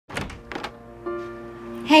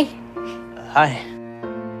Hey. Hi.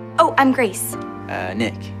 Oh, I'm Grace.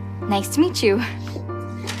 Nick. Nice to meet you.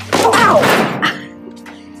 Ow!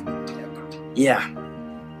 Yeah.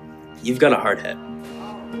 You've got a hard head.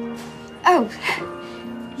 Oh.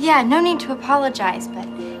 Yeah, no need to apologize, but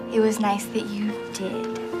it was nice that you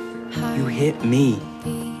did. You hit me.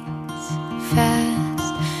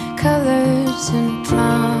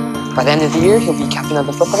 By the end of the year, he'll be captain of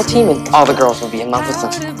the football team and all the girls will be in love with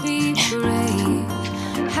him.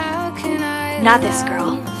 Not this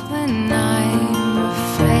girl.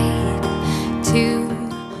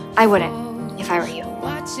 I wouldn't, if I were you.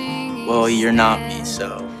 Well, you're not me,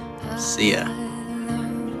 so see ya.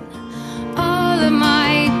 All of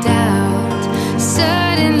my doubt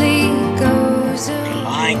suddenly goes away. Come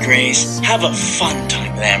on, Grace. Have a fun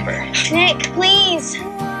time with Amber. Nick, please.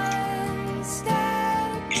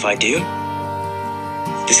 If I do,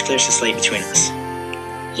 this clears the slate between us.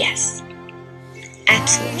 Yes.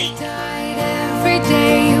 Absolutely. Every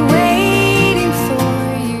day waiting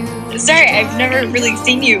for you. Sorry, I've never really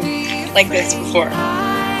seen you like this before. I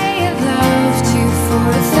have loved you for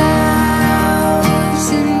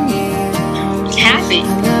 1,000 years. Happy. I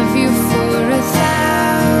love you for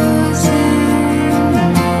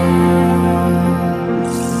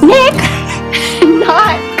 1,000 Nick!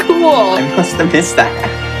 Not cool. I must have missed that.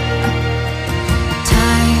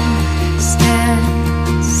 Time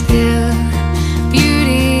stands still.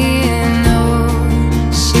 Beauty and all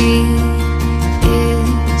she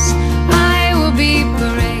is. I will be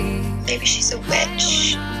brave. Maybe she's a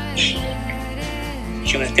witch.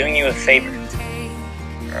 She was doing you a favor.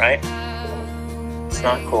 Alright? It's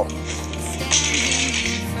not cool.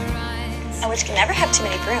 A witch can never have too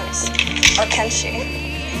many brooms. Or can she?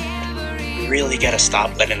 You really gotta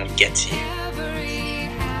stop letting them get to you.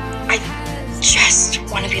 I just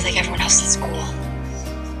want to be like everyone else in school.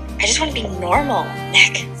 I just want to be normal,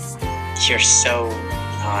 Nick. You're so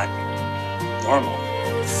not normal.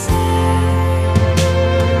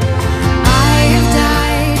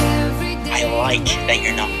 I like that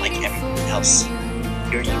you're not like everyone else.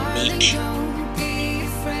 You're unique.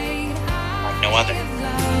 Like no other.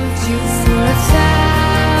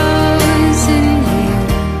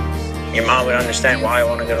 Your mom would understand why I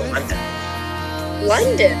want to go to London.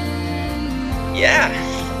 London? Yeah,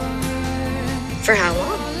 For how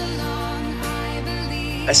long?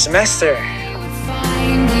 a semester.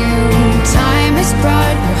 Time has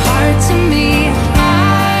brought your heart to me. I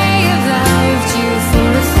have loved you for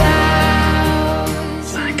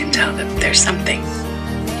 1,000. I can tell that there's something.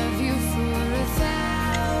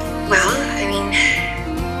 Well, I mean,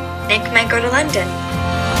 Nick might go to London.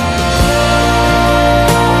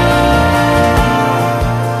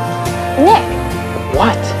 Nick!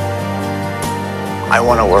 What? I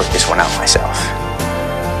want to work this one out myself.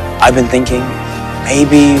 I've been thinking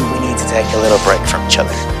maybe we need to take a little break from each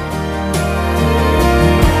other.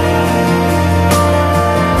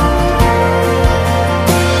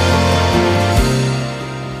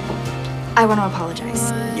 I want to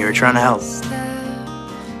apologize. You were trying to help.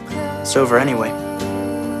 It's over anyway.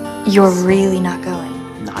 You're really not going.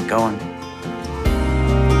 Not going.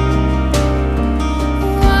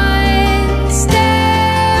 One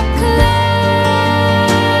step closer.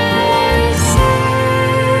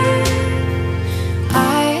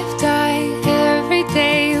 I've died every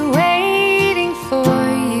day waiting for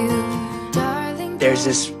you, darling. There's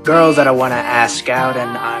this girl that I want to ask out,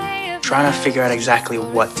 and I'm trying to figure out exactly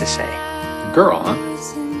what to say. Girl, huh?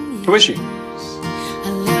 Who is she? I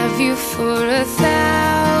love you for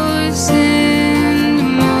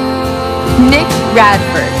 1,000 more. Nick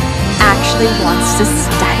Radford actually wants to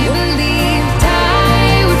study. Believed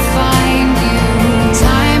I would find you.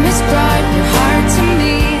 Time has brought your heart to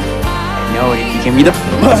me. I know it. You give me the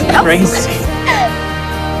crazy.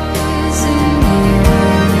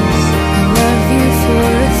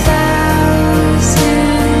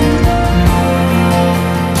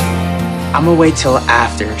 I'm gonna wait till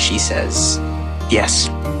after she says yes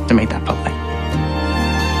to make that public.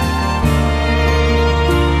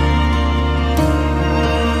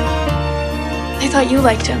 I thought you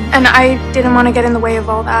liked him, and I didn't want to get in the way of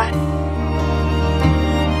all that.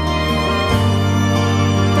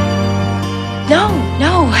 No.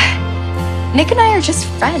 Nick and I are just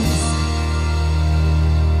friends.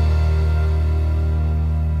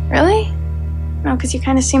 Really? No, because you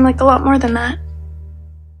kind of seem like a lot more than that.